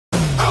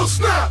Oh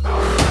snap!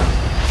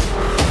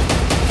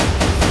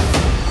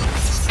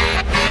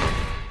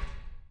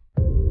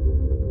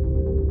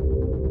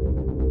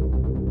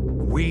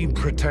 We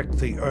protect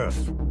the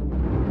Earth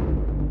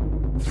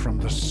from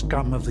the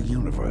scum of the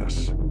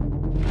universe.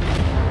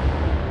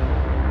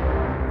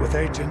 With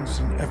agents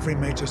in every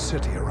major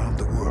city around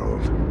the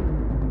world.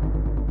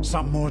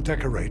 Some more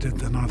decorated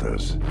than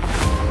others.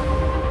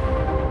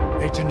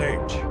 Agent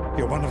H,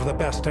 you're one of the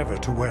best ever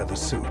to wear the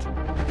suit.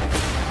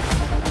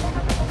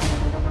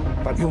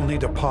 But you'll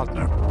need a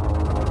partner.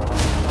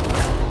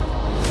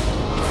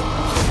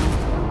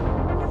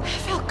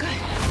 That felt good.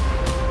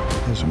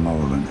 There's a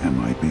mole in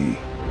MIB.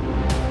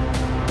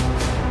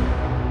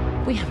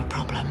 We have a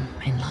problem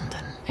in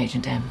London,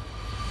 Agent M.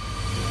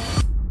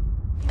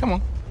 Come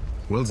on.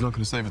 The world's not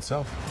going to save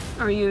itself.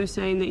 Are you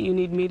saying that you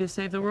need me to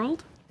save the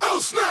world? Oh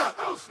snap!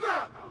 Oh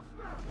snap!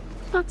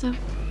 Thought so.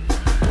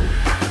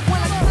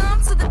 When I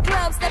come to the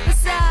club, step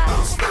aside.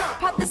 Oh snap!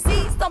 Pop the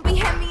seats, don't be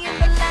heavy in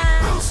the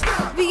line. Oh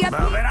snap! VIP.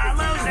 Move it on,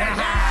 lose it!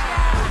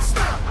 Oh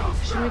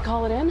snap! Should we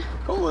call it in?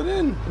 Call it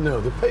in. No,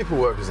 the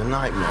paperwork is a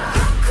nightmare.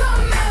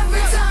 Come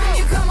every time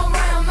you come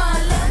around my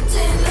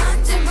London.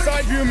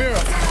 Side view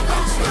mirror.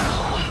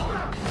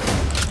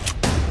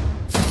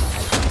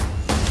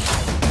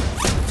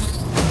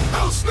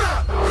 Oh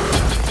snap!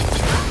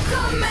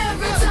 Come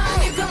every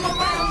time you come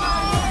around my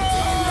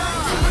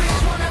London.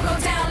 Bridge wanna go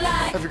down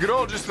like. If you could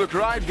all just look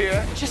right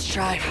here. Just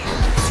try.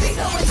 We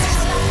going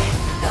down like,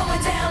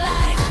 going down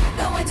like,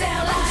 going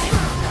down like.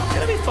 It's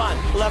gonna be fun.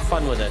 We'll have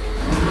fun with it.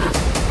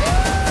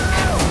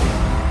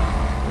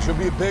 There should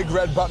be a big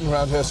red button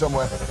around here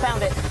somewhere.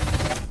 Found it.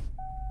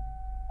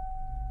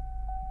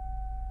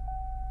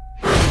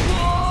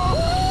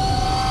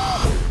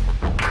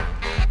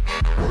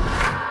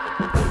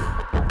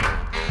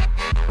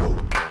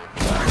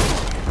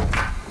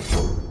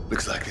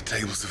 Looks like the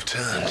tables have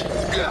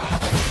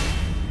turned.